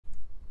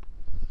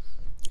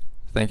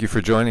Thank you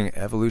for joining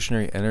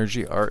Evolutionary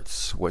Energy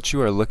Arts. What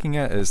you are looking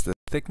at is the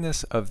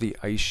thickness of the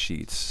ice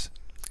sheets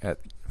at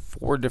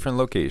 4 different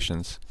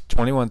locations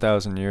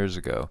 21,000 years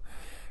ago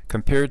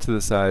compared to the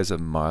size of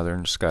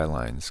modern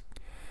skylines.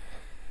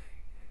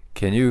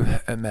 Can you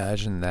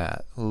imagine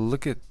that?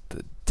 Look at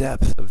the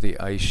depth of the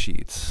ice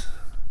sheets.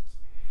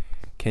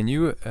 Can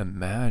you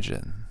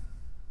imagine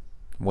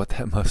what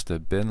that must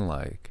have been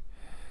like?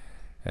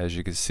 As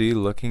you can see,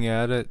 looking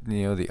at it,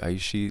 the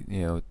ice sheet,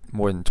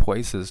 more than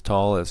twice as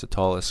tall as the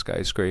tallest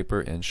skyscraper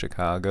in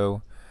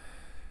Chicago.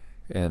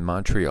 And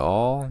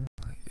Montreal,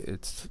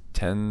 it's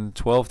 10,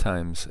 12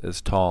 times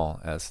as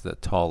tall as the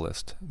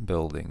tallest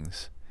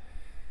buildings.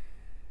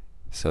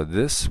 So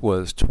this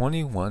was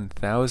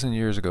 21,000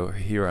 years ago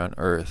here on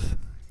Earth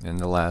in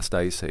the last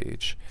ice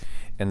age.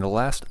 And the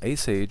last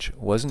ice age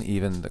wasn't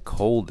even the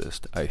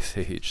coldest ice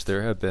age.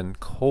 There have been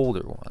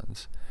colder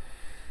ones.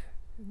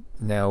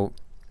 Now,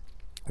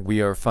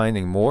 we are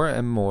finding more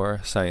and more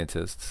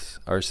scientists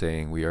are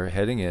saying we are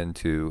heading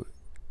into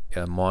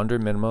a Maunder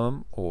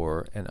minimum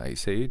or an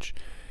ice age,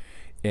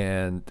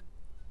 and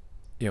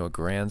a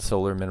grand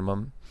solar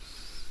minimum,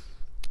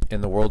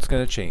 and the world's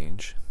going to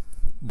change.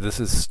 This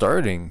is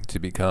starting to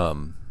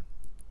become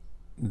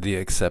the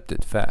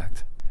accepted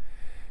fact,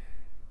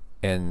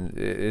 and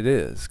it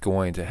is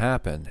going to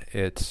happen.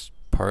 It's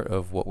part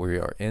of what we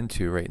are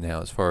into right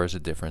now as far as a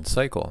different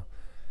cycle.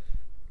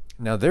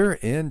 Now, they're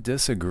in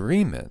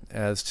disagreement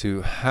as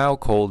to how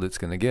cold it's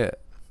going to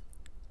get.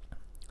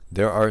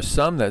 There are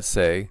some that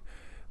say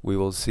we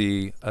will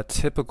see a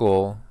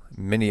typical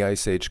mini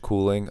ice age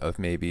cooling of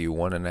maybe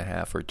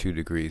 1.5 or 2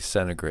 degrees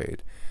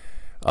centigrade.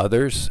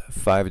 Others,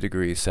 5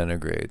 degrees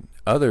centigrade.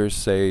 Others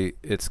say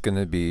it's going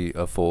to be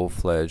a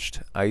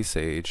full-fledged ice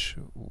age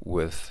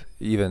with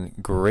even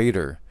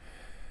greater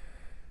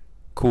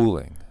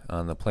cooling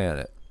on the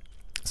planet.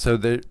 So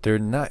they're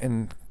not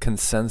in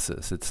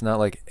consensus. It's not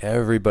like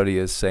everybody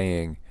is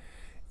saying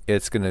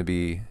it's going to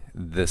be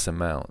this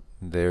amount.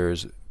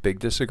 There's big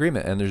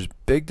disagreement, and there's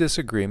big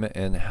disagreement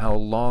in how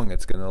long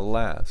it's going to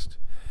last.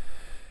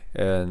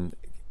 And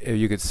if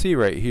you could see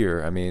right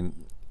here, I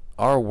mean,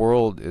 our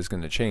world is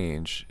going to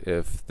change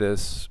if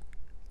this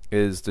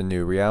is the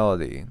new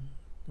reality,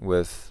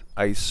 with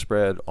ice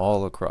spread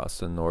all across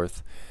the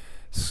north,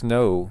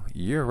 snow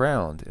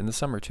year-round in the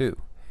summer too,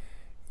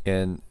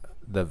 and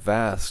the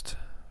vast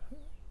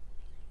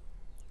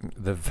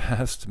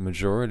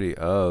majority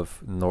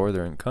of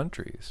northern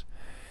countries,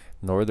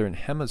 northern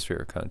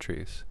hemisphere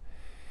countries.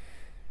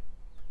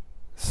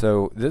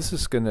 So this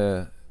is going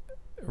to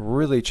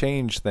really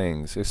change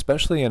things,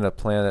 especially in a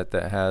planet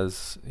that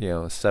has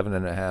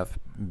 7.5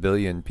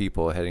 billion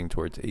people heading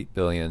towards 8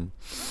 billion.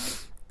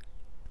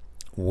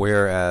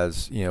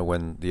 Whereas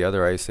when the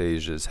other ice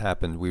ages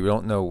happened, we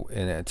don't know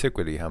in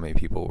antiquity how many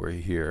people were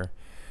here,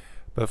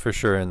 but for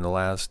sure in the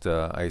last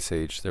ice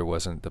age there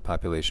wasn't the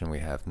population we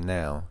have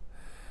now.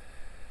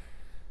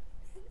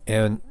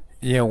 And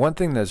one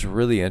thing that's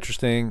really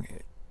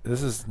interesting,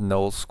 this is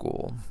Null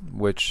School,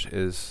 which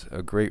is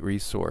a great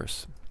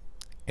resource,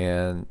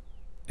 and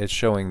it's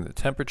showing the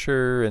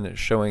temperature, and it's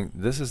showing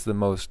this is the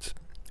most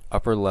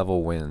upper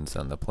level winds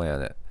on the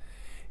planet,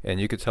 and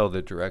you could tell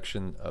the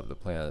direction of the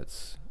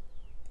planet's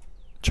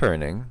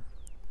turning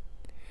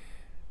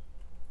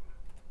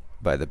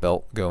by the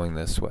belt going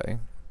this way.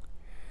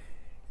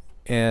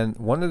 And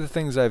one of the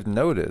things I've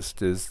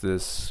noticed is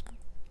this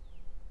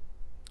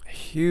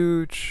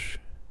huge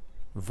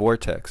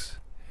vortex,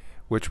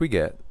 which we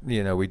get.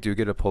 We do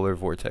get a polar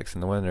vortex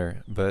in the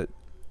winter, but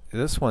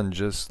this one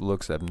just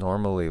looks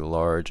abnormally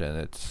large, and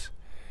it's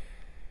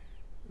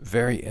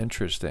very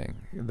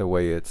interesting the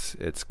way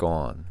it's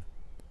gone.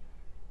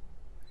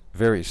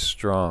 Very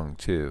strong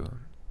too.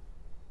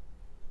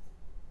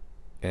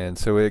 And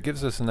so it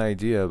gives us an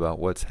idea about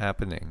what's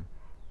happening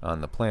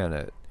on the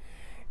planet,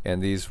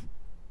 and these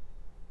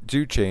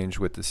do change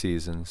with the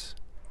seasons.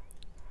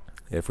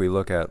 If we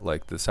look at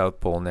like the South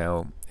Pole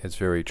now, it's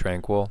very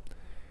tranquil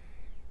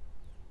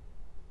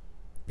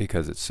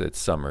because it's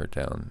summer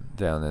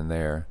down in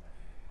there.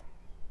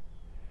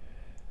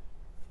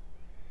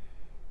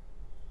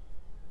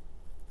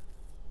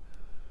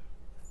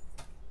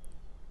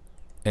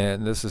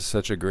 And this is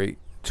such a great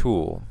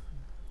tool.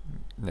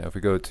 Now if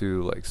we go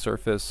to like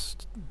surface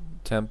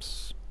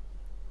temps,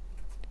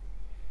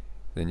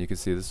 then you can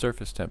see the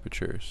surface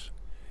temperatures.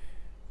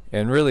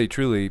 And really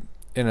truly,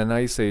 in an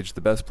ice age,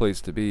 the best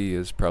place to be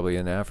is probably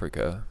in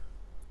Africa.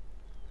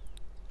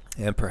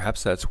 And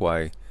perhaps that's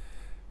why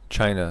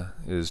China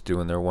is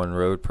doing their One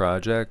Road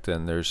project,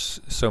 and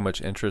there's so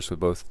much interest with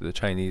both the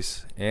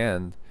Chinese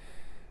and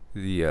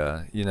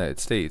the United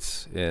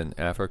States in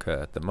Africa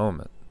at the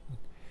moment.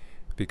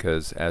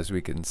 Because as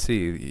we can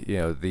see,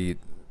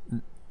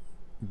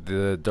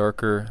 the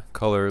darker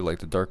color, like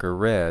the darker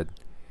red,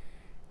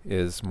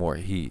 is more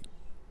heat.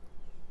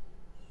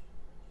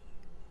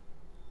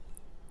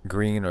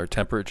 Green are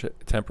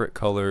temperate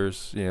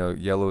colors.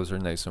 Yellows are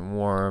nice and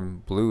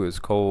warm. Blue is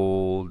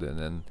cold, and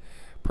then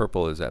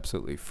purple is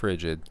absolutely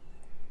frigid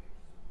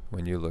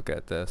when you look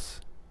at this.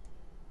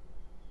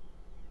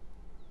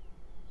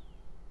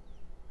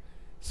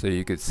 So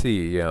you could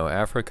see,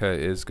 Africa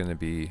is going to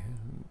be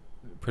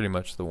pretty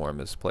much the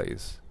warmest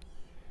place.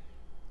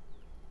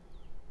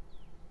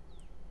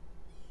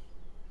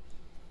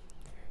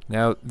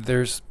 Now,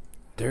 there's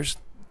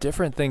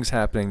different things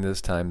happening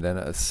this time than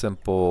a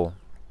simple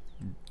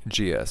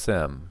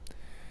GSM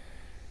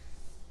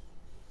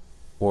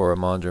or a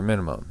Maunder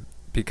minimum,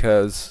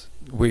 because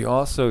we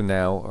also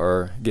now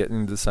are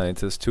getting the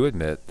scientists to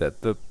admit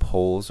that the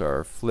poles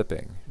are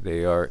flipping.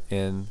 They are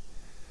in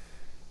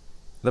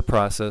the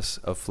process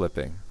of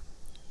flipping.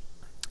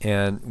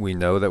 And we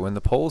know that when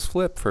the poles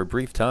flip for a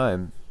brief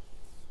time,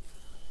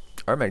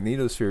 our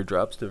magnetosphere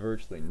drops to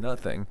virtually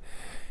nothing.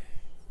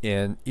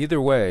 And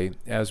either way,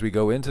 as we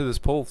go into this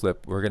pole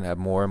flip, we're going to have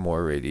more and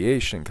more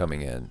radiation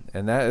coming in.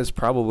 And that is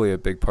probably a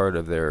big part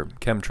of their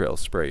chemtrail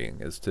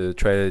spraying, is to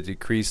try to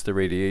decrease the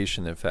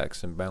radiation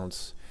effects and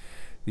bounce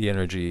the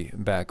energy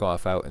back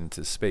off out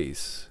into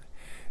space.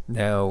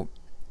 Now,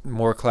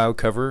 more cloud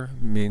cover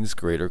means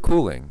greater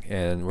cooling,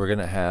 and we're going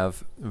to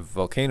have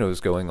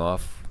volcanoes going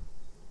off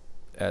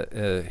at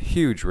a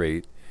huge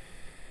rate,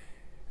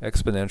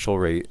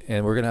 exponential rate,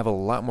 and we're going to have a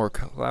lot more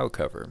cloud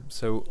cover.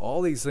 So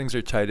all these things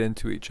are tied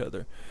into each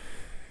other.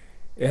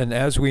 And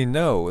as we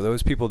know,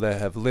 those people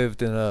that have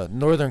lived in a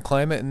northern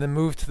climate and then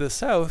moved to the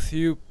south,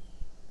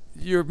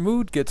 your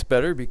mood gets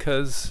better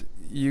because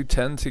you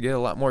tend to get a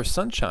lot more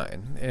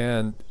sunshine,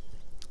 and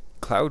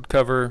cloud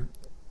cover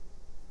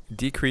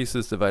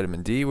decreases the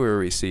vitamin D we're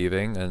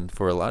receiving, and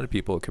for a lot of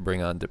people it could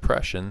bring on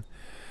depression,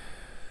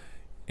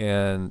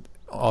 and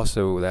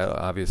also that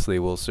obviously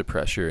will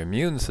suppress your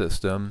immune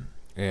system.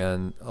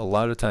 And a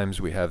lot of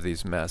times we have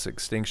these mass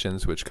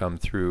extinctions which come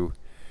through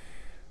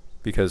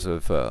because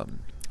of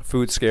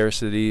food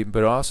scarcity,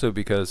 but also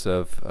because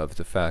of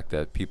the fact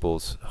that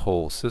people's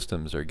whole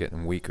systems are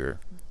getting weaker.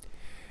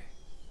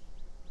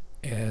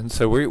 And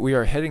so we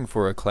are heading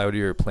for a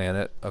cloudier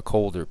planet, a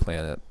colder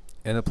planet,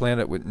 and a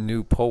planet with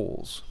new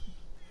poles.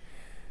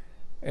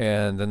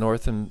 And the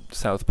North and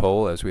South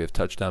Pole, as we have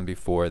touched on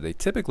before, they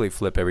typically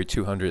flip every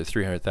 200 to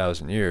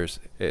 300,000 years.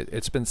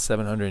 It's been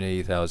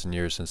 780,000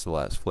 years since the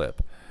last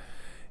flip.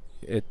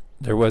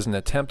 There was an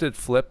attempted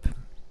flip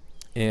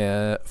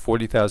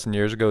 40,000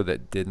 years ago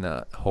that did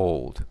not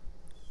hold.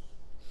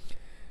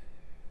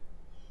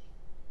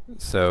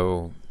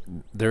 So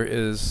there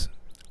is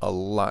a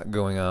lot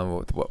going on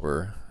with what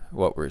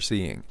we're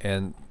seeing.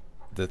 And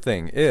the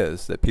thing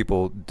is that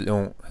people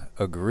don't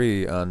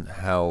agree on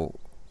how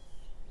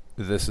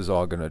this is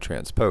all going to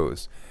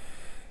transpose.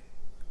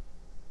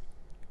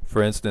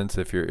 For instance,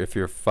 if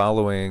you're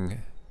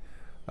following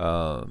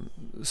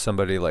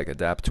somebody like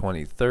Adapt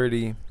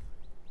 2030,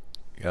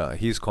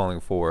 he's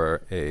calling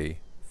for a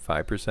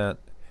 5%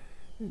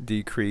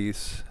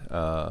 decrease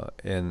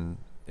in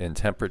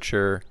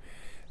temperature,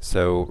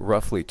 so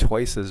roughly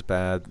twice as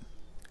bad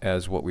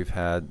as what we've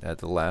had at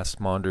the last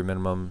Maunder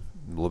minimum,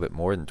 a little bit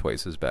more than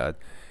twice as bad.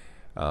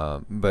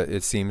 But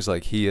it seems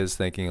like he is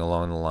thinking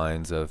along the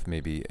lines of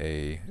maybe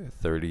a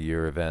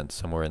 30-year event,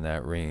 somewhere in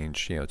that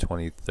range, 20,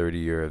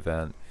 30-year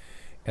event.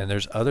 And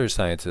there's other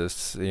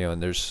scientists,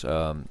 and there's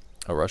a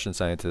Russian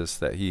scientist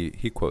that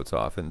he quotes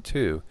often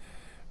too,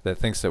 that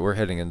thinks that we're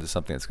heading into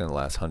something that's going to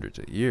last hundreds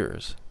of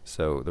years.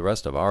 So the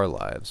rest of our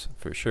lives,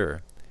 for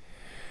sure.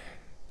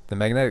 The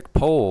magnetic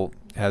pole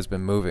has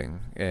been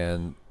moving,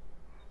 and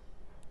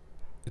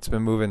it's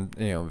been moving,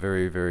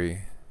 very,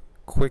 very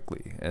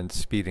quickly and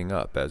speeding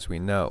up, as we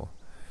know.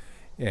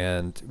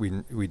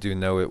 And we do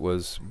know it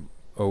was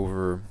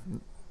over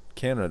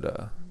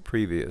Canada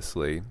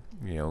previously,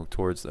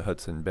 towards the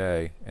Hudson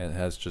Bay, and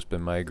has just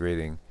been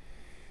migrating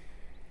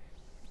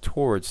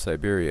towards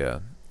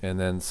Siberia. And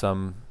then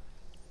some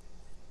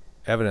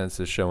evidence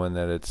is showing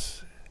that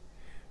it's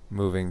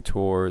moving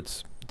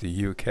towards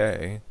the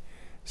UK.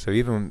 So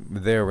even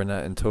there, we're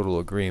not in total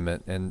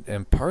agreement.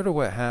 And part of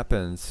what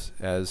happens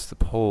as the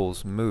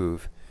poles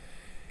move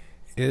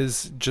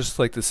is just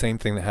like the same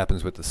thing that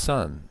happens with the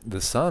sun. The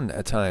sun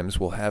at times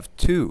will have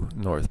two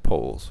north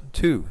poles,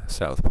 two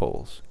south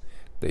poles.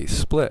 They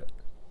split.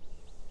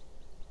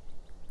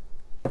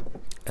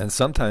 And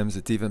sometimes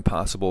it's even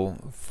possible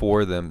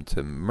for them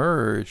to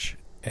merge,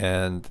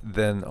 and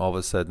then all of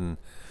a sudden,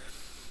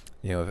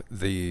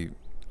 the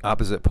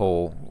opposite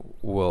pole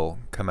will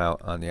come out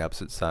on the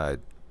opposite side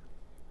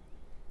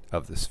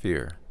of the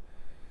sphere.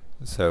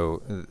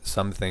 So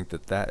some think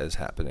that that is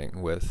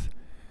happening with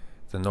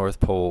the North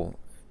Pole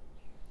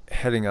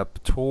heading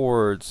up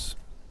towards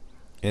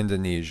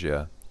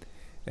Indonesia,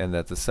 and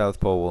that the South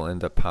Pole will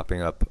end up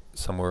popping up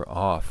somewhere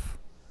off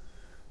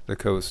the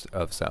coast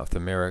of South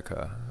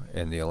America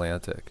in the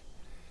Atlantic.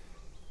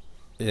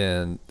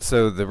 And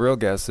so the real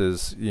guess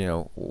is,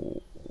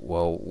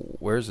 well,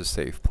 where's a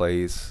safe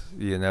place?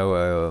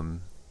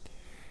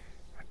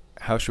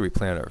 How should we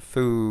plan our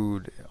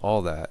food?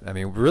 All that. I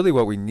mean, really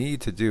what we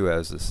need to do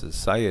as a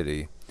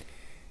society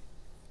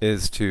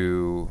is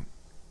to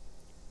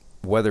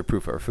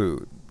weatherproof our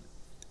food.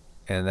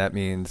 And that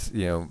means,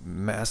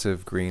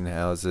 massive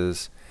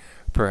greenhouses.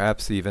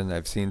 Perhaps even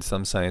I've seen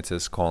some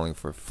scientists calling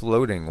for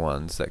floating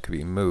ones that could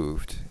be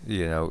moved,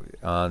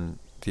 on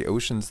the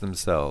oceans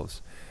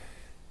themselves,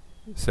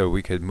 so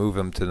we could move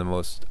them to the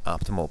most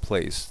optimal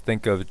place.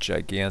 Think of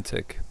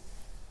gigantic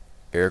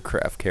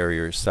aircraft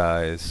carrier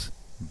size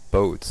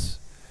boats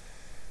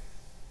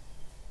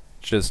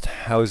just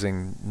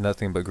housing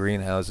nothing but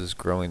greenhouses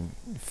growing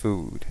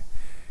food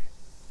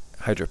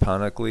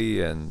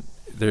hydroponically, and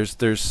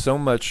there's so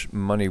much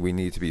money we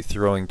need to be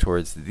throwing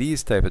towards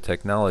these type of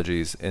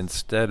technologies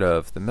instead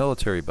of the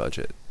military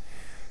budget,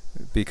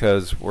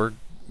 because we're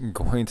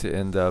going to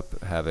end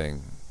up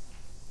having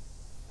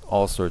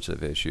all sorts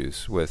of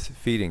issues with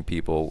feeding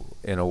people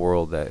in a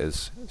world that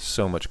is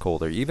so much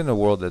colder, even a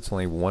world that's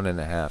only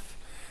 1.5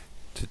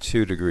 to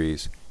 2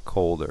 degrees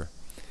colder.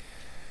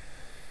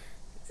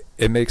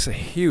 It makes a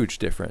huge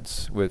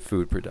difference with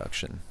food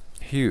production.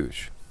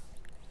 Huge.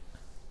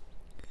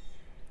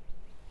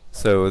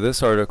 So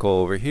this article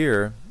over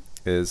here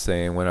is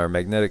saying, when our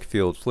magnetic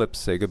field flips,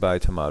 say goodbye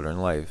to modern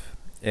life.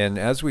 And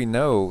as we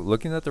know,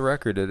 looking at the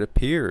record, it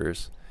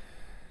appears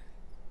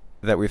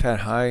that we've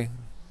had high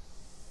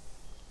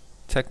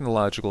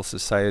technological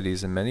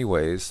societies in many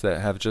ways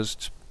that have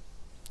just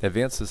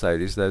advanced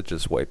societies that have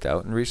just wiped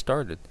out and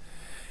restarted.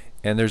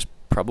 And there's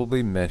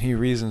probably many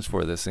reasons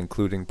for this,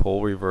 including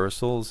pole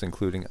reversals,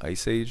 including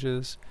ice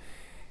ages,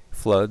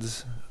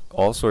 floods,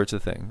 all sorts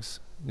of things,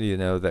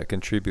 that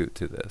contribute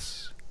to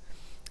this,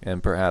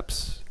 and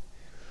perhaps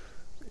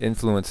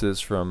influences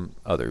from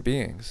other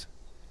beings.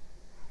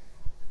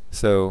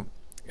 So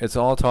it's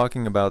all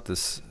talking about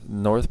this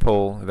North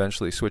Pole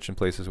eventually switching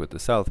places with the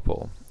South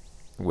Pole,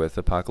 with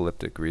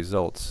apocalyptic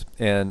results.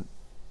 And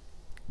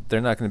they're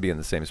not going to be in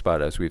the same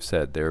spot, as we've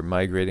said. They're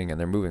migrating and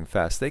they're moving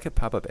fast. They could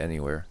pop up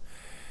anywhere.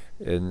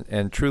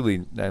 And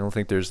truly, I don't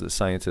think there's the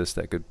scientists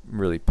that could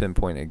really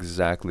pinpoint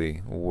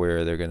exactly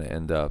where they're going to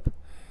end up.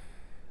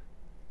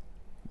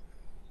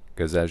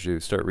 Because as you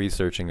start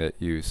researching it,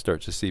 you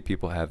start to see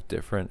people have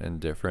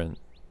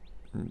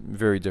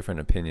very different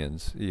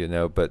opinions,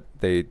 but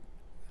they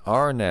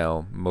are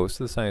now,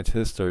 most of the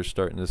scientists are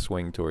starting to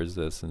swing towards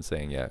this and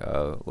saying,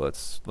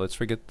 let's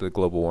forget the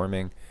global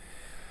warming.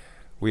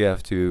 We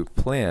have to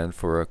plan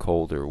for a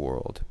colder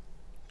world.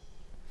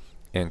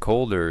 And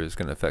colder is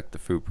going to affect the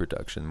food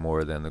production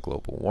more than the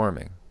global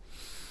warming.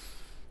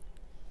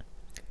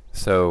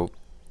 So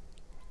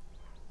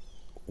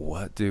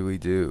what do we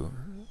do?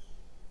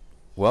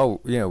 Well,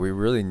 we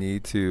really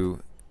need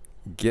to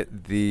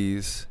get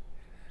these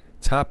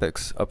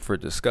topics up for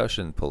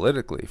discussion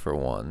politically, for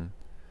one.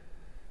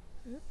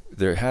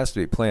 There has to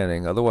be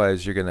planning,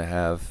 otherwise you're going to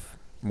have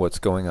what's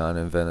going on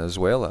in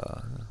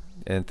Venezuela.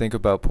 And think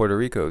about Puerto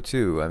Rico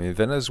too. I mean,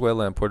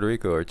 Venezuela and Puerto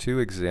Rico are two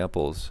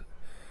examples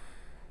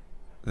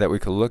that we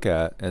could look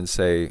at and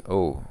say,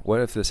 oh,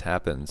 what if this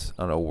happens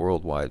on a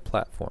worldwide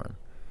platform?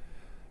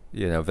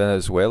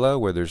 Venezuela,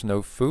 where there's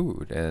no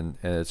food, and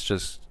it's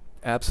just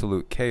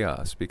absolute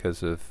chaos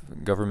because of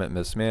government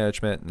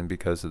mismanagement and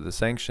because of the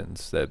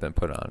sanctions that have been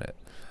put on it.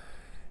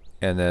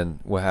 And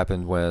then what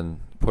happened when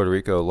Puerto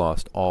Rico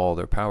lost all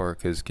their power?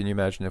 Because can you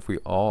imagine if we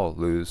all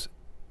lose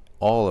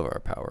all of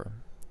our power?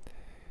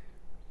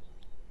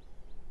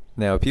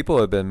 Now, people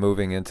have been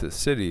moving into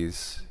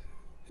cities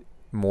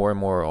more and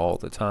more all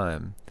the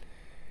time.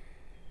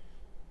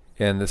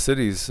 And the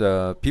cities,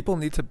 people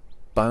need to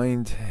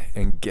bind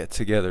and get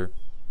together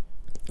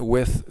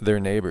with their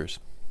neighbors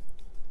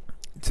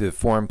to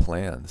form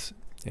plans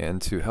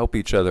and to help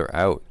each other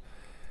out,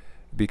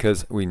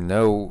 because we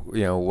know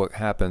what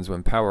happens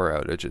when power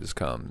outages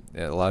come.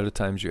 And a lot of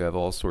times you have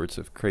all sorts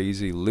of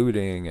crazy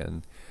looting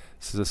and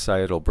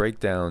societal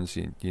breakdowns.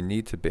 You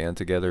need to band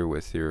together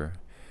with your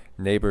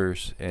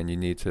neighbors, and you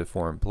need to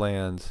form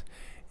plans,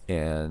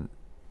 and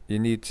you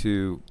need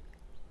to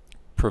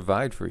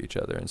provide for each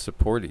other and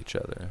support each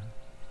other.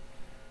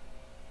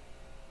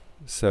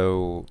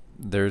 So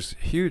there's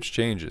huge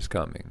changes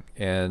coming,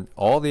 and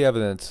all the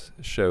evidence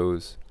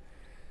shows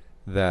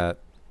that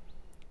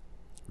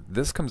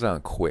this comes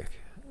out quick.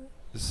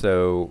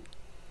 So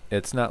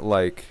it's not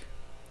like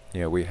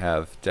we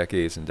have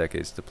decades and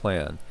decades to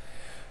plan,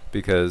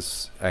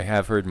 because I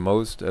have heard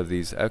most of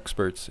these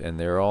experts, and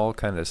they're all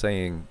kind of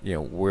saying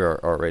we're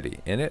already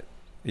in it,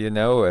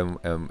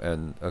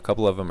 and a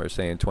couple of them are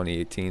saying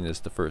 2018 is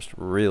the first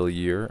real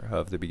year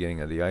of the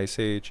beginning of the ice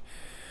age.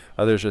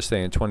 Others are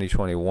saying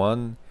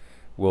 2021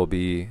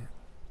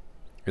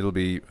 it'll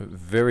be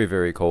very,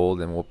 very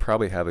cold, and we'll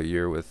probably have a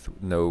year with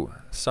no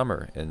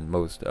summer in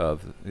most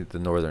of the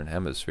northern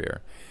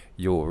hemisphere.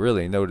 You'll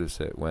really notice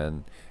it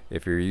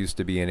if you're used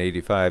to being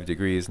 85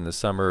 degrees in the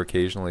summer,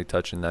 occasionally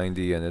touching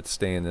 90, and it's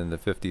staying in the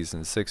 50s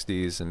and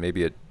 60s, and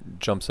maybe it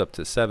jumps up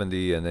to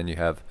 70, and then you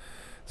have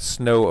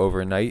snow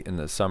overnight in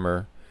the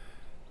summer.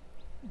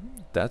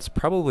 That's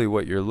probably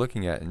what you're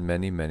looking at in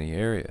many, many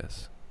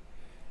areas.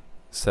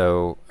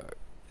 So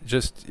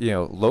just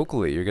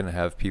locally, you're going to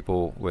have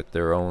people with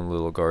their own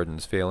little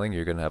gardens failing.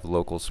 You're going to have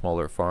local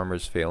smaller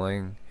farmers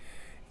failing,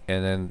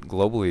 and then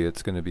globally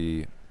it's going to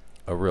be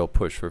a real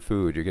push for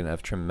food. You're going to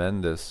have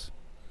tremendous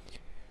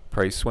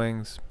price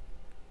swings,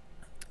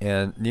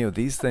 and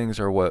these things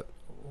are what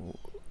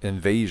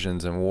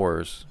invasions and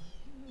wars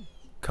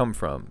come come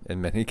from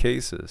in many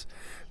cases.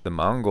 The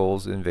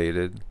Mongols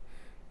invaded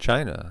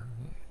China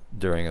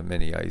during a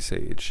mini ice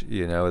age.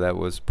 You know, that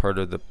was part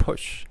of the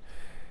push,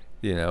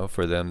 you know,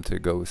 for them to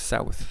go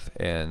south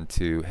and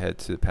to head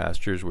to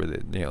pastures where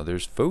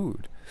there's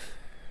food.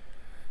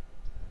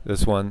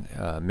 This one,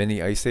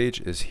 mini ice age,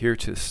 is here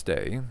to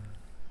stay.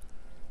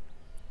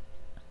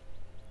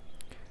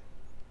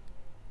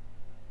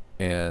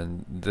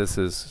 And this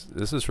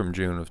is from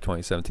June of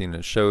 2017,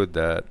 and showed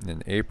that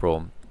in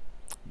April,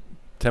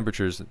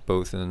 temperatures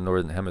both in the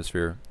northern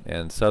hemisphere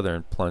and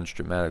southern plunged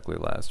dramatically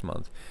last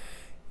month.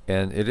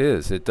 And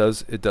it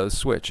does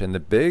switch, and the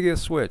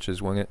biggest switch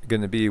is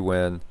going to be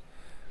when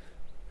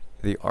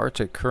the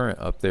Arctic current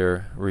up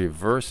there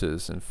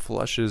reverses and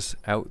flushes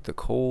out the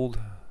cold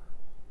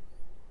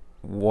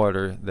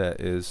water that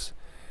is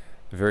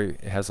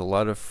it has a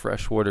lot of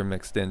fresh water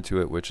mixed into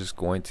it, which is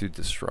going to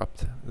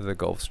disrupt the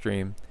Gulf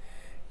Stream.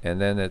 And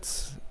then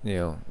it's,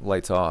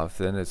 lights off.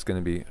 Then it's going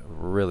to be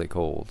really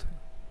cold,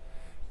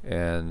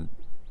 and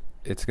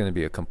it's going to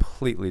be a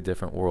completely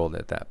different world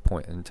at that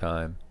point in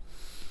time.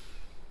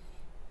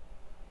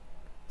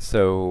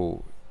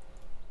 So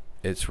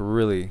it's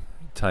really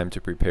time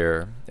to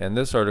prepare. And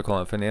this article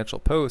on Financial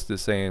Post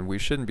is saying we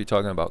shouldn't be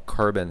talking about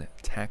carbon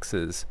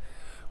taxes.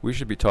 We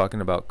should be talking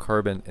about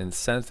carbon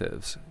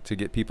incentives to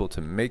get people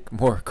to make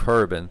more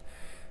carbon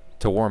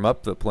to warm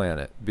up the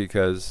planet,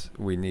 because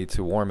we need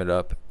to warm it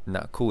up,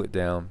 not cool it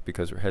down,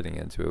 because we're heading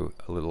into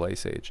a little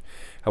ice age.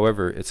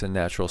 However, it's a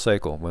natural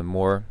cycle.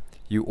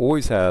 You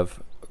always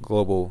have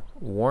global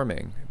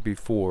warming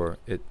before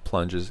it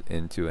plunges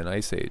into an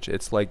ice age.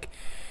 It's like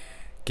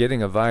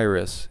getting a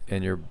virus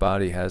and your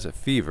body has a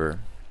fever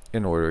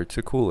in order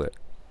to cool it.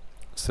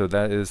 So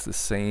that is the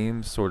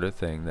same sort of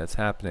thing that's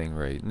happening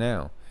right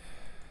now.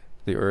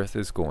 The Earth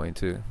is going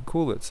to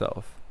cool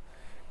itself.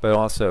 But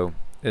also,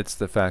 it's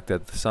the fact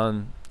that the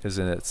sun is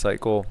in its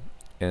cycle,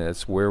 and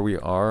it's where we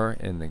are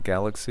in the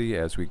galaxy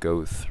as we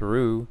go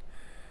through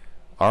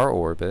our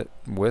orbit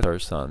with our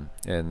sun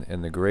and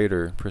the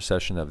greater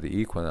precession of the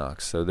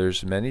equinox. So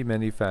there's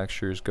many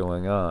factors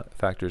going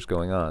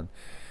on.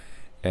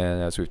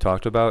 And as we've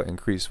talked about,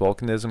 increased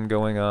volcanism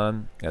going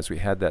on. As we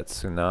had that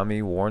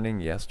tsunami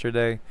warning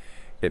yesterday,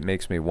 it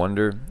makes me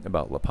wonder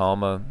about La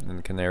Palma and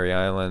the Canary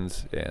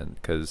Islands, and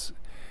because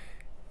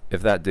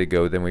if that did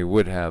go, then we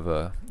would have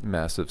a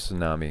massive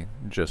tsunami,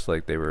 just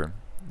like they were,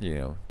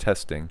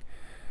 testing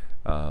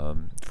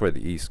for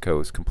the East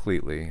Coast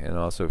completely, and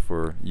also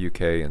for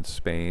UK and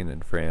Spain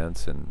and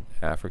France and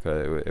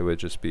Africa. It would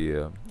just be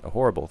a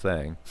horrible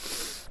thing.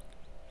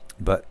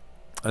 But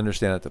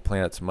understand that the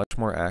planet's much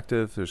more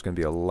active. There's going to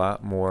be a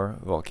lot more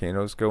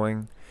volcanoes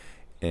going,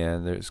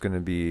 and there's going to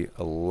be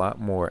a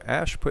lot more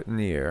ash put in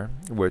the air,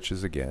 which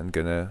is again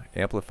going to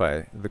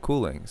amplify the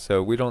cooling.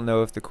 So we don't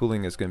know if the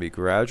cooling is going to be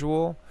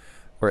gradual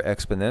or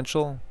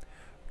exponential,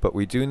 but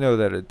we do know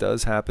that it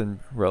does happen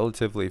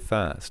relatively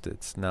fast.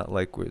 It's not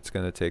like it's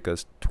going to take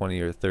us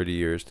 20 or 30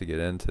 years to get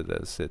into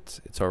this.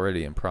 It's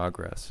already in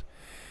progress.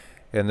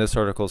 And this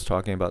article is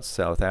talking about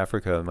South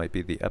Africa might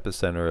be the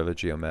epicenter of a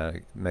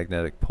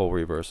geomagnetic pole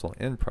reversal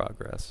in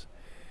progress.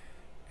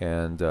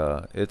 And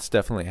it's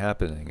definitely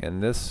happening.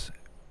 And this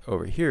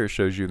over here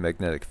shows you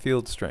magnetic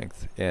field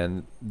strength.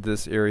 And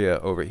this area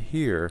over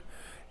here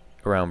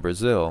around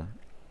Brazil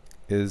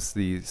is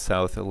the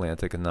South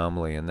Atlantic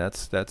anomaly. And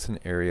that's an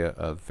area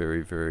of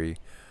very, very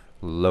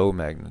low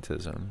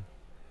magnetism.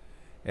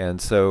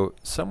 And so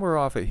somewhere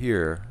off of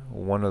here,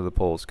 one of the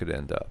poles could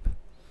end up.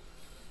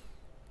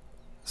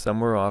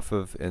 Somewhere off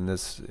of in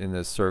this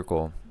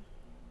circle,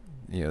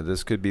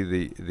 this could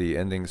be the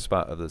ending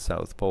spot of the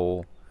South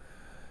Pole,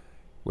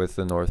 with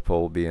the North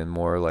Pole being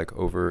more like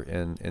over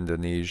in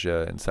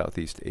Indonesia and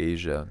Southeast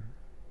Asia.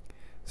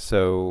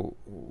 So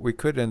we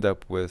could end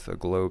up with a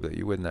globe that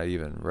you would not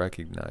even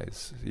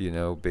recognize,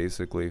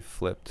 basically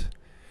flipped.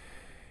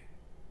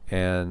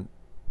 And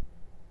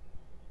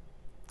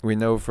we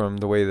know from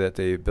the way that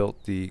they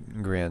built the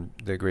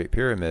Great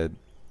Pyramid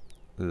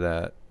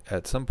that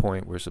at some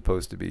point we're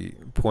supposed to be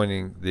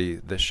pointing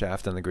the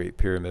shaft on the Great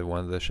Pyramid. One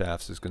of the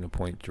shafts is going to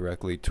point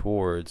directly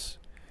towards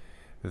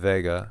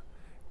Vega,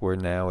 where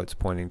now it's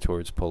pointing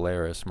towards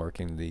Polaris,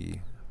 marking the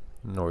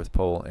North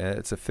Pole. And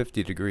it's a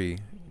 50-degree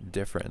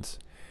difference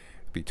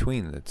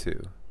between the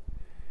two.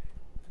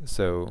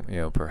 So,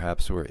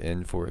 perhaps we're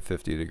in for a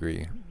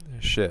 50-degree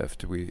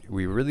shift. We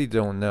really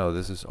don't know.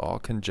 This is all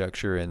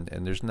conjecture, and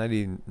there's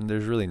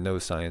really no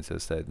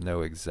scientists that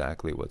know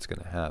exactly what's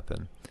going to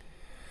happen.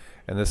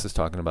 And this is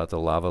talking about the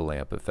lava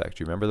lamp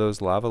effect. You remember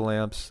those lava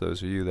lamps?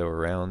 Those of you that were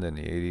around in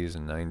the 80s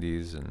and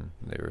 90s, and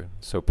they were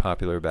so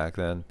popular back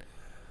then,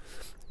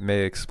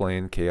 may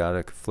explain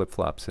chaotic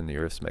flip-flops in the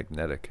Earth's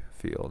magnetic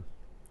field.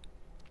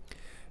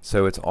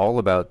 So it's all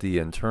about the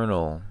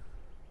internal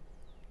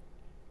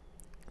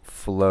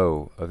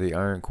flow of the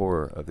iron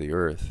core of the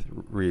Earth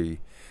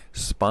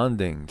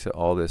responding to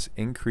all this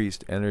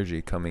increased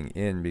energy coming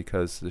in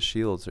because the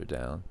shields are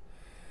down.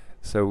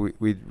 So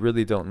we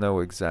really don't know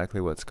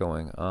exactly what's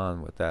going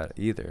on with that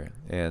either.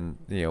 And,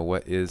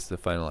 what is the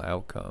final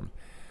outcome?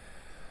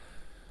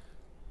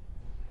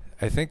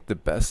 I think the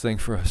best thing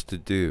for us to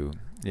do,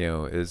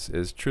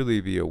 is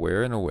truly be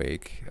aware and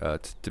awake, to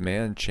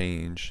demand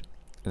change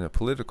in a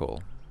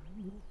political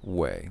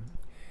way.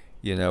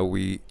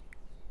 We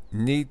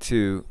need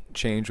to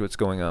change what's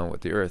going on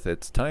with the earth.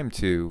 It's time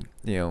to,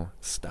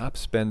 stop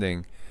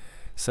spending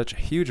such a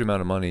huge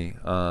amount of money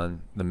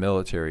on the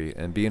military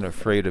and being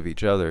afraid of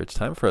each other. It's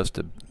time for us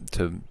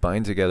to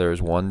bind together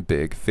as one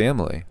big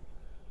family,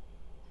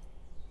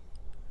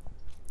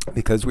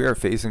 because we are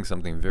facing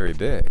something very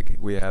big.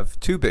 We have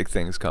two big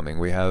things coming.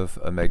 We have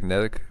a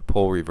magnetic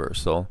pole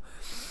reversal,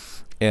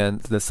 and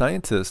the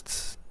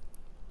scientists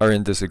are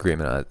in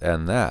disagreement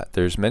on that.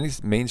 There's many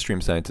mainstream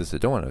scientists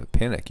that don't want to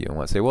panic you and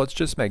want to say, well, it's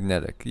just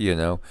magnetic,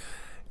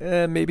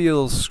 maybe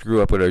it'll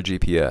screw up with our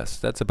GPS.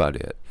 That's about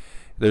it.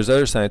 There's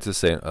other scientists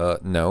saying,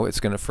 no,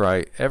 it's going to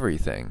fry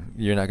everything.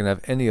 You're not going to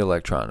have any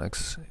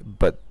electronics,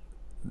 but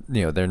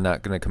they're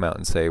not going to come out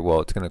and say,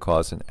 well, it's going to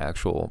cause an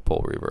actual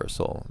pole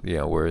reversal,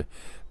 where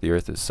the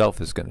Earth itself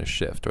is going to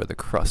shift, or the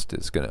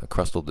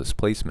crustal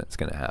displacement is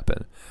going to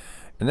happen.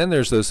 And then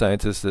there's those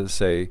scientists that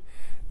say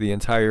the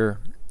entire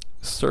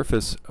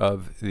surface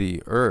of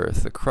the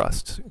Earth, the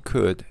crust,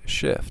 could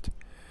shift.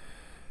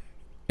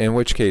 In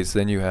which case,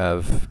 then you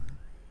have,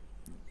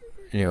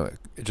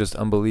 just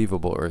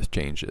unbelievable Earth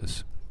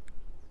changes.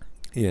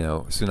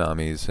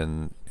 Tsunamis,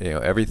 and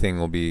everything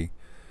will be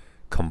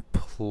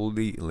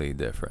completely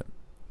different.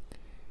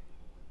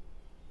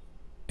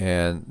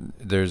 And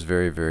there's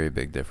very, very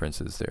big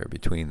differences there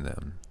between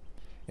them,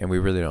 and we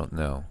really don't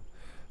know.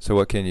 So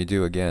what can you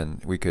do?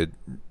 Again, we could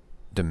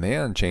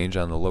demand change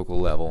on the local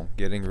level,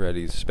 getting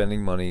ready,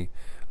 spending money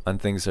on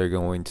things that are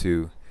going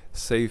to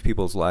save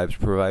people's lives,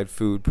 provide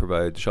food,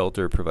 provide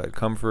shelter, provide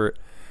comfort,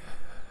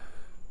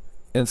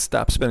 and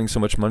stop spending so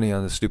much money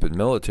on the stupid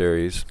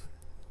militaries,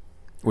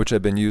 which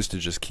have been used to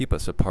just keep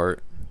us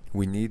apart.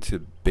 We need to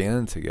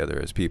band together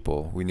as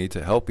people. We need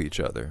to help each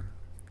other.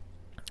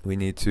 We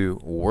need to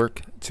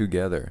work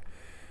together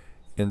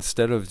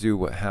instead of do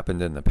what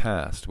happened in the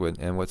past.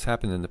 And what's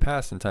happened in the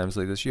past in times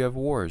like this, you have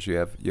wars. You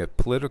have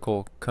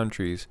political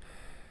countries,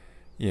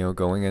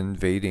 going and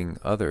invading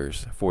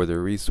others for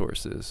their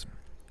resources.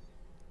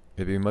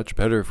 It'd be much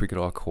better if we could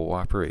all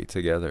cooperate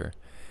together.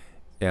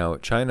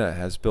 China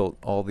has built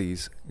all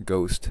these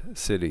ghost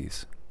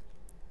cities.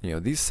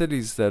 These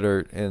cities that are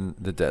in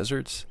the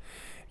deserts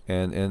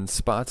and in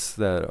spots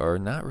that are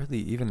not really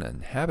even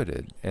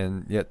inhabited,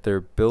 and yet they're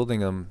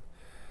building them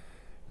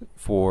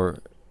for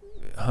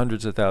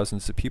hundreds of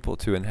thousands of people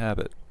to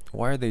inhabit.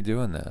 Why are they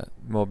doing that?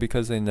 Well,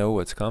 because they know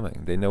what's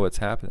coming. They know what's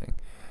happening.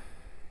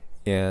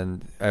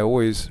 And I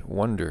always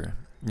wonder,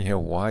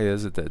 why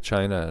is it that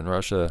China and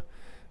Russia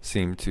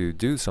seem to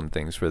do some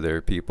things for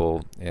their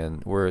people,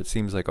 and where it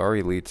seems like our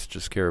elites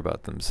just care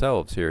about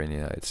themselves here in the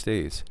United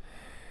States.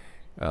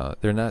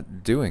 They're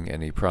not doing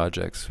any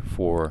projects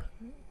for,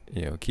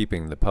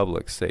 keeping the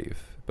public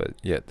safe, but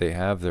yet they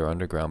have their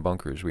underground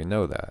bunkers. We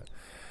know that.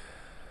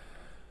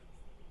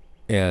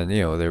 And,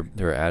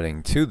 they're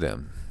adding to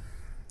them.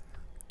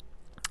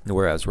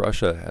 Whereas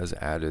Russia has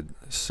added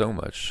so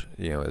much,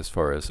 as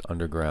far as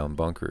underground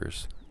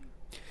bunkers.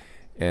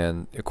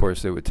 And, of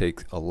course, it would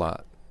take a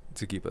lot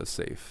to keep us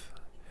safe.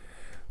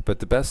 But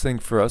the best thing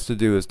for us to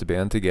do is to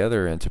band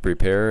together and to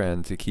prepare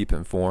and to keep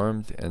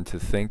informed and to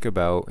think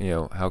about,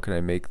 how can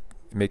I make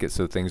it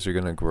so things are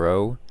going to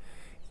grow,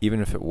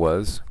 even if it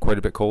was quite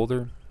a bit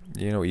colder,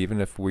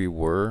 even if we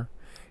were,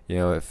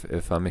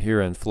 if I'm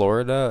here in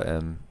Florida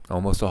and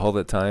almost all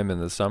the time in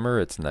the summer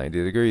it's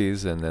 90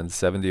 degrees and then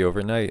 70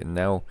 overnight, and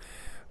now,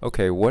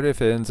 okay, what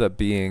if it ends up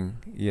being,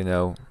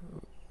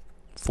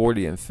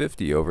 40 and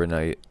 50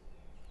 overnight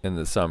in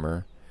the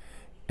summer,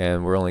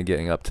 and we're only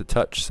getting up to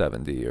touch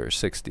 70 or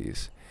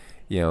 60s.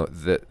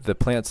 The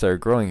plants that are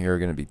growing here are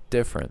going to be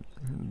different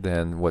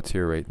than what's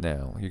here right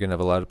now. You're going to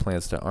have a lot of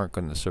plants that aren't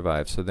going to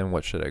survive, so then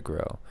what should I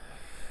grow?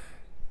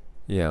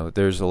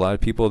 There's a lot of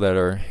people that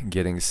are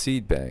getting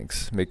seed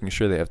banks, making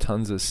sure they have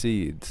tons of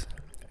seeds,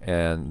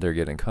 and they're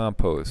getting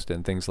compost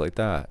and things like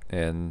that,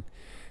 and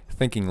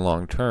thinking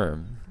long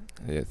term.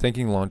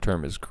 Thinking long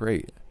term is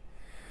great.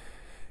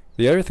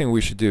 The other thing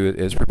we should do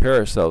is prepare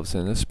ourselves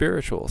in a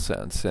spiritual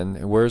sense.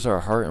 And where's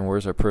our heart and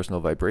where's our personal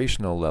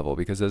vibrational level?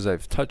 Because as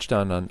I've touched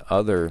on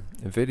other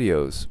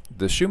videos,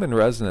 the Schumann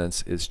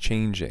resonance is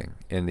changing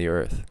in the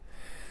earth.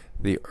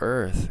 The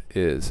earth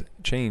is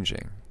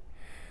changing.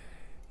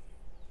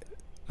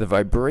 The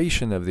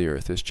vibration of the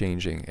earth is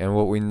changing. And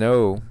what we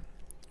know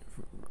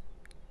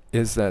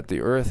is that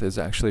the earth is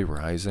actually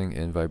rising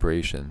in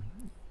vibration.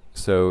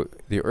 So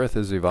the earth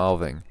is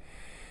evolving.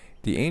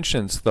 The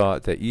ancients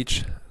thought that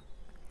each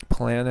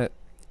planet,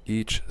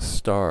 each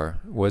star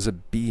was a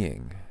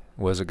being,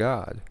 was a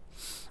god.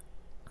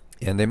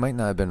 And they might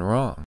not have been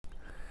wrong.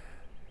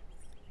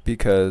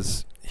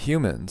 Because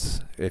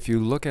humans, if you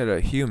look at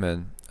a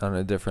human on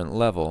a different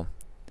level,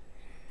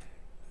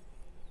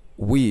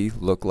 we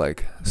look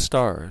like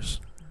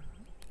stars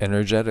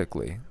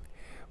energetically.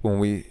 When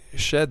we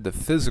shed the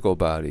physical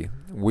body,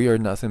 we are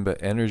nothing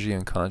but energy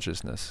and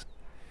consciousness.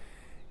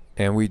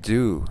 And we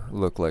do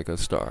look like a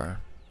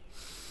star.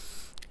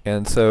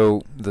 And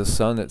so the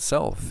sun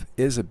itself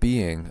is a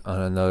being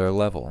on another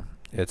level.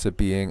 It's a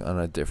being on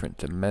a different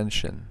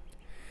dimension.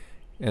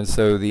 And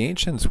so the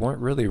ancients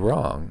weren't really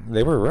wrong.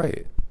 They were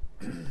right.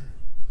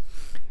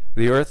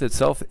 The earth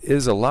itself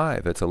is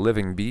alive. It's a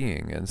living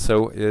being, and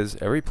so is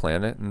every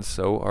planet, and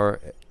so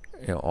are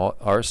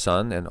our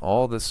sun and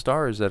all the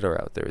stars that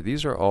are out there.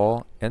 These are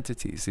all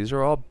entities. These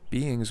are all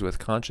beings with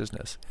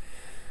consciousness.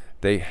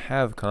 They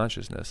have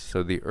consciousness.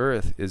 So the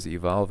earth is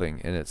evolving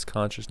in its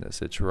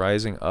consciousness. It's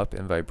rising up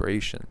in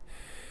vibration.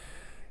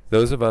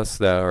 Those of us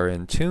that are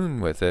in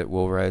tune with it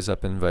will rise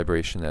up in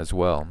vibration as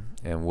well,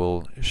 and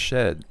will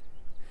shed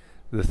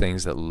the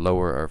things that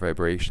lower our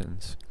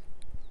vibrations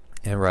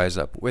and rise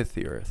up with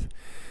the earth.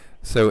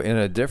 So in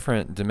a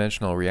different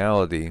dimensional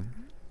reality,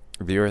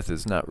 the earth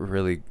is not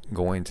really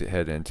going to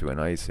head into an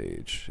ice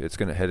age. It's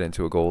going to head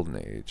into a golden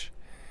age.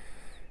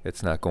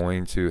 It's not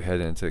going to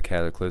head into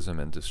cataclysm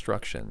and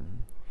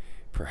destruction.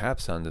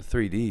 Perhaps on the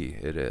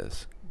 3D it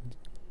is.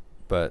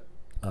 But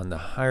on the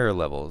higher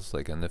levels,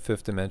 like in the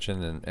fifth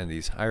dimension and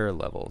these higher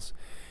levels,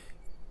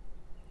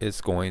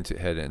 it's going to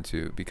head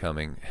into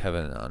becoming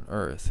heaven on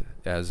earth,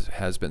 as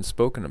has been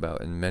spoken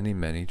about in many,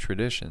 many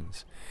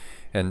traditions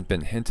and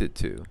been hinted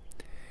to.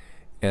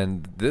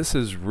 And this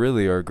is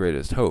really our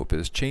greatest hope,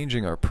 is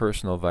changing our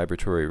personal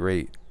vibratory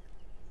rate.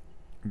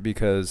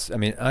 Because, I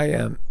mean, I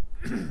am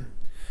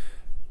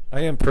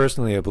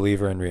personally a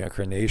believer in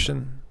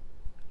reincarnation,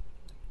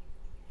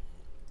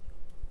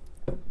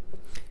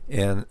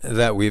 and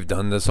that we've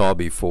done this all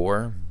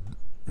before,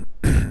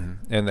 and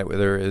that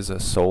there is a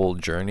soul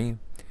journey.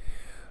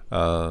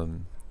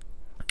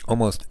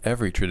 Almost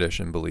every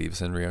tradition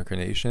believes in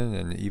reincarnation,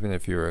 and even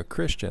if you're a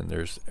Christian,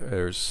 there's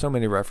so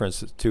many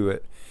references to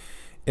it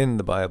in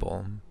the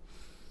Bible.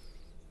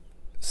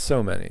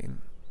 So many.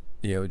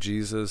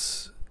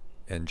 Jesus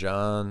and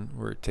John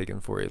were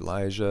taken for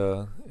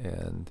Elijah,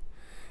 and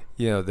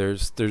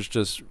there's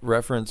just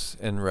reference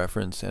and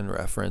reference and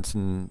reference,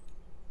 and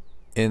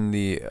in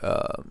the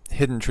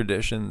hidden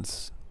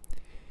traditions,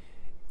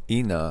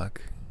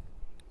 Enoch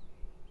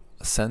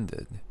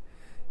ascended.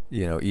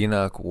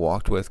 Enoch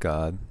walked with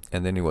God,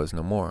 and then he was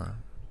no more.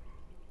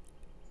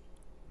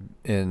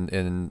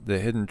 In the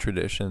hidden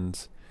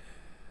traditions,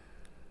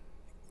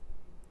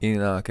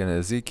 Enoch and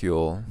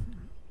Ezekiel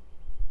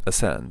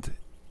ascend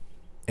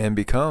and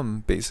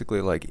become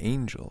basically like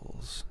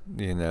angels.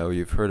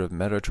 You've heard of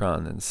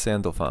Metatron and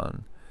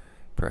Sandalphon,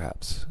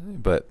 perhaps.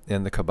 But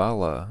in the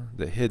Kabbalah,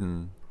 the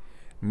hidden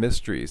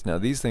mysteries, now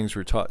these things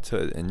were taught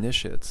to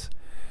initiates.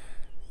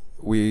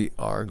 We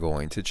are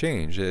going to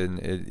change, and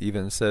it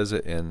even says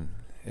it in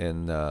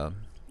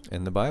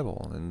the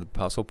Bible, and the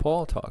Apostle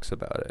Paul talks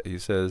about it. He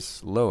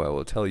says, "Lo, I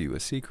will tell you a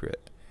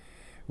secret.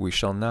 We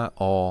shall not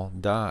all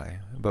die,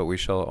 but we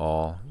shall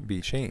all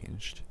be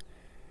changed,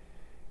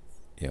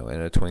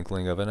 in a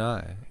twinkling of an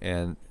eye."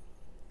 And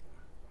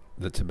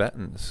the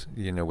Tibetans,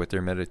 with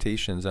their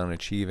meditations on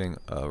achieving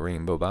a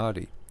rainbow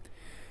body,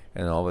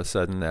 and all of a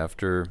sudden,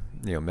 after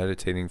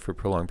meditating for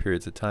prolonged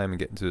periods of time and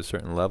getting to a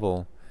certain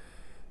level,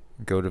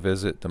 go to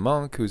visit the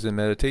monk who's in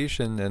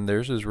meditation, and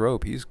there's his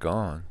robe. He's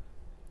gone.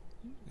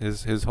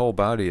 His whole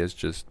body has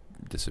just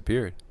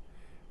disappeared.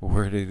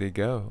 Where did he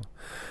go?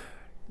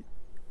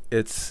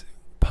 It's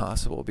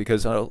possible,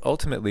 because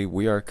ultimately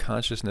we are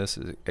consciousness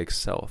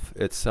itself,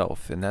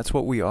 and that's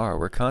what we are.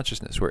 We're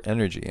consciousness. We're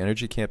energy.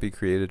 Energy can't be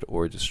created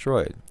or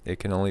destroyed. It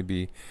can only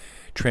be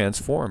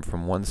transformed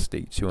from one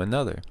state to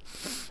another.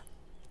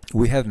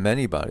 We have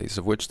many bodies,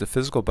 of which the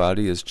physical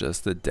body is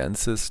just the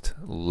densest,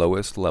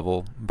 lowest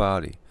level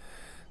body.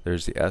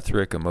 There's the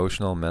etheric,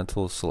 emotional,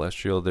 mental,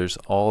 celestial. There's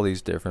all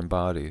these different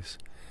bodies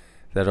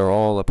that are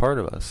all a part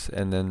of us.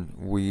 And then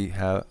we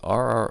are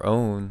our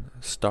own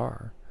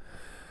star.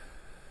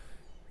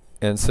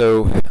 And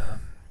so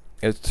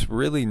it's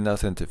really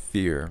nothing to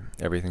fear,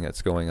 everything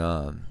that's going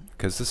on,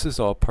 because this is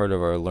all part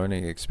of our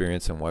learning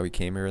experience and why we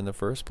came here in the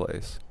first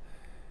place.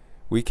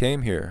 We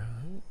came here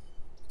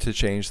to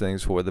change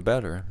things for the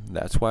better.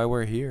 That's why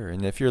we're here.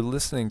 And if you're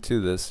listening to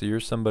this,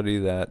 you're somebody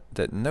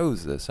that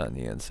knows this on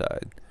the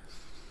inside,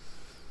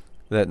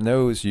 that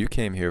knows you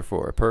came here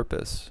for a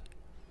purpose.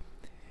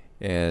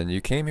 And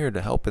you came here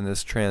to help in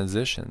this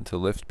transition, to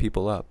lift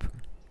people up,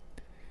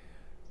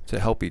 to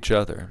help each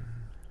other,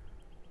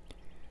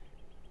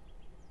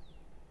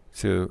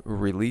 to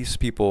release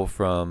people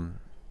from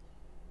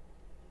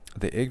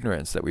the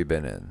ignorance that we've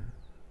been in,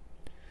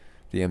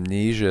 the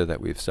amnesia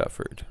that we've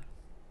suffered.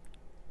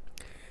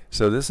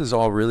 So this is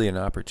all really an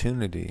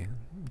opportunity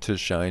to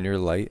shine your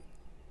light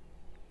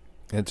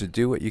and to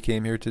do what you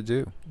came here to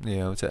do,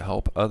 to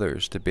help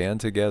others, to band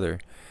together,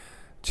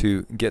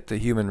 to get the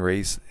human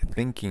race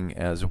thinking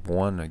as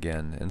one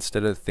again,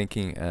 instead of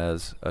thinking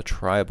as a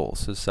tribal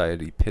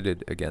society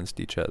pitted against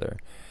each other.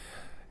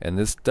 And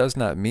this does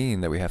not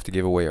mean that we have to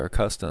give away our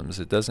customs.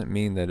 It doesn't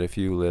mean that if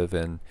you live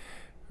in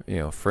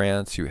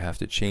France, you have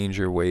to change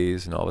your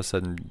ways and all of a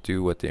sudden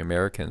do what the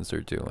Americans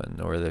are doing,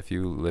 or that if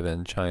you live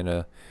in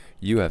China,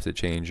 you have to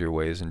change your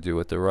ways and do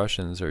what the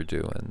Russians are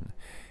doing.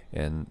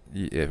 And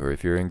or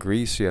if you're in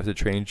Greece, you have to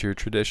change your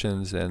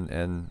traditions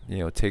and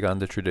take on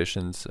the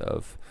traditions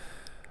of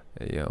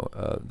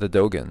the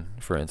Dogon,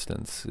 for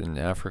instance, in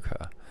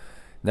Africa.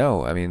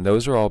 No, I mean,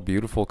 those are all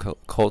beautiful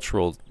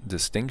cultural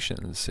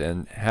distinctions,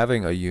 and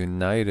having a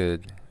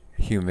united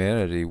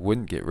humanity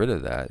wouldn't get rid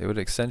of that. It would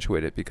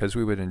accentuate it, because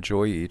we would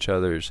enjoy each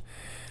other's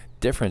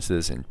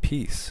differences in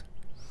peace,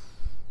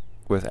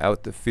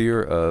 without the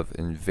fear of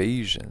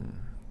invasion,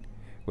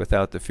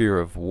 without the fear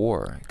of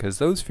war, because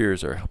those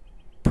fears are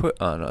put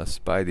on us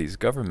by these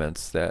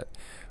governments that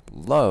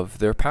love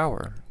their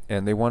power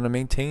and they want to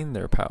maintain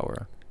their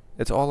power.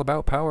 It's all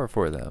about power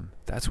for them.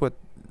 That's what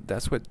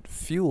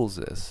fuels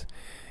this,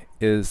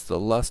 is the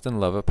lust and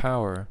love of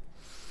power.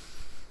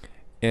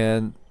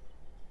 And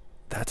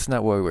that's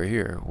not why we're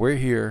here. We're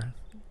here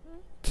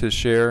to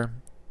share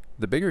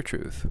the bigger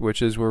truth,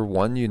 which is we're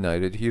one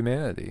united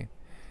humanity.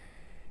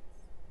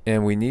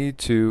 And we need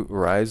to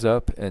rise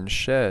up and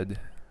shed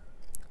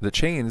the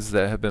chains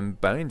that have been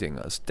binding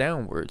us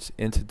downwards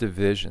into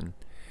division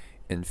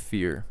and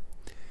fear.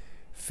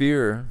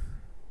 Fear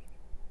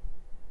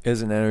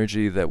is an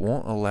energy that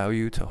won't allow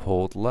you to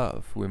hold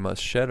love. We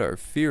must shed our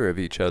fear of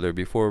each other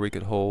before we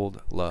could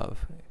hold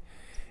love,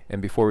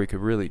 and before we could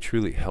really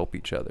truly help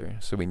each other.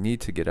 So we need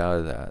to get out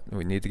of that.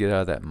 We need to get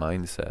out of that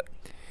mindset.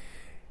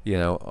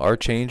 Our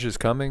change is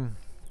coming.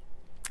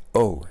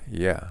 Oh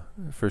yeah,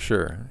 for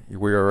sure.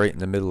 We are right in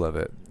the middle of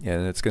it,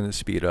 and it's going to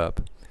speed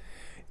up.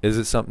 Is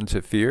it something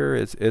to fear?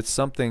 It's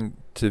something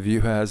to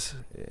view as,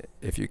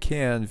 if you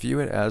can, view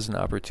it as an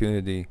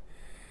opportunity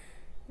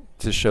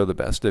to show the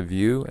best of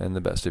you and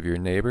the best of your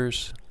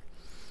neighbors,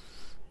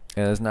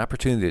 and as an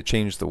opportunity to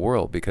change the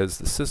world, because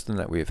the system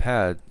that we've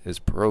had is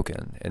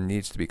broken and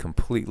needs to be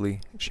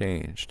completely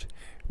changed.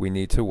 We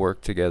need to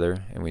work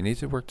together, and we need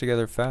to work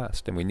together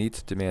fast, and we need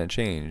to demand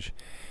change.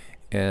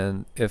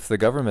 And if the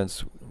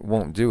governments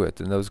won't do it,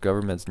 then those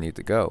governments need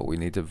to go. We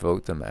need to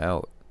vote them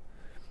out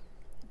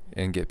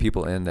and get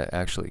people in that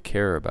actually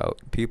care about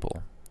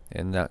people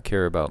and not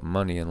care about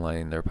money and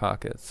lining their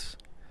pockets.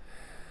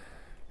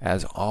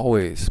 As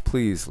always,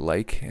 please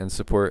like and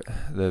support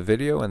the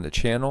video and the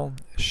channel,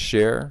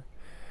 share,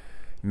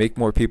 make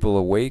more people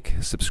awake,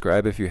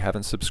 subscribe if you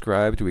haven't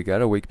subscribed. We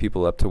gotta wake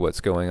people up to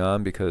what's going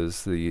on,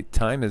 because the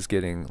time is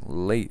getting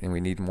late and we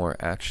need more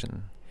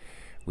action.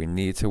 We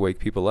need to wake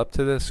people up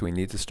to this. We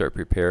need to start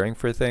preparing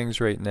for things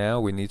right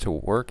now. We need to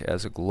work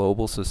as a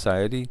global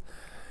society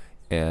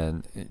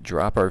and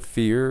drop our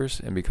fears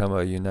and become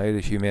a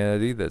united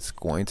humanity that's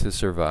going to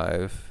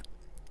survive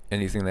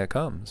anything that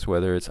comes,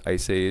 whether it's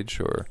ice age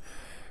or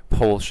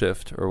pole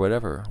shift or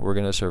whatever. We're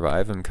going to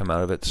survive and come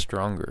out of it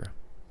stronger.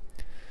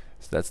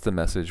 So that's the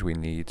message we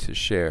need to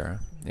share,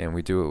 and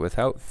we do it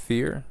without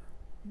fear,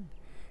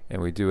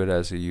 and we do it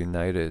as a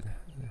united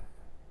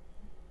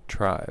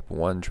tribe,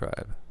 one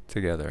tribe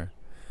together.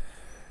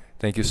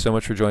 Thank you so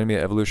much for joining me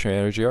at Evolutionary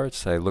Energy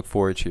Arts. I look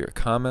forward to your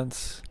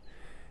comments,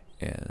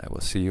 and I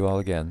will see you all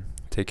again.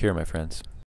 Take care, my friends.